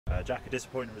Jack, a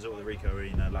disappointing result at the Rico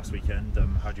Arena last weekend.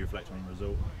 How do you reflect on the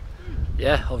result?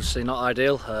 Yeah, obviously not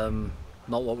ideal.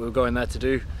 Not what we were going there to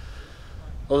do.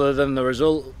 Other than the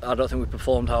result, I don't think we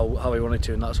performed how we wanted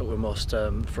to, and that's what we're most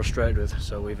frustrated with.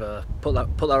 So we've put that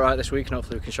right this week, and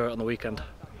hopefully we can show it on the weekend.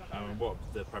 What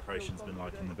have the preparations been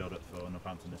like in the build-up for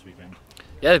Northampton this weekend?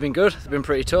 Yeah, they've been good. They've been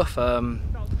pretty tough. The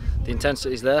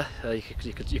intensity's there.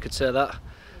 You could say that.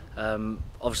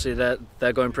 Obviously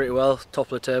they're going pretty well,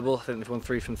 top of the table. I think they've won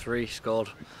 3 from 3, scored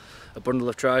a bundle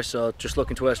of tries. So just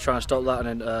looking to ways to try and stop that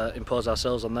and impose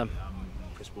ourselves on them.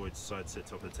 Chris Boyd's decided to sit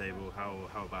top of the table. How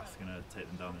are Bath going to take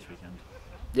them down this weekend?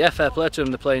 Yeah, fair play to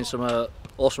them. They're playing some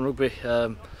awesome rugby.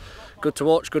 Good to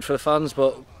watch, good for the fans,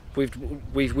 but we've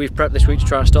prepped this week to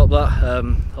try and stop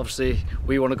that. Obviously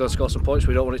we want to go and score some points.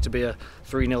 We don't want it to be a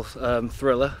 3-0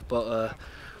 thriller, but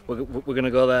we're going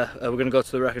to go there. We're going to go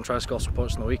to the Wreck and try and score some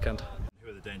points on the weekend. Who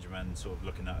are the danger men sort of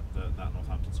looking at that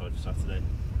Northampton side for Saturday?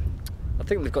 I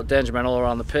think they've got danger men all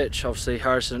around the pitch. Obviously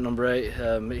Harrison at number 8,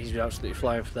 he's been absolutely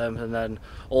flying for them, and then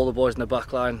all the boys in the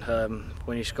back line.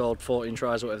 When he scored 14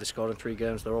 tries, or whatever they scored in 3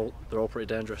 games, they're all pretty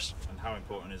dangerous. And how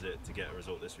important is it to get a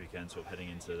result this weekend, sort of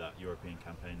heading into that European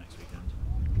campaign next weekend?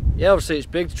 Yeah, obviously it's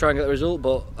big to try and get the result,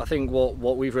 but I think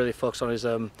what we've really focused on is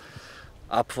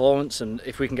our performance, and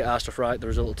if we can get our stuff right, the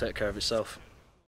result will take care of itself.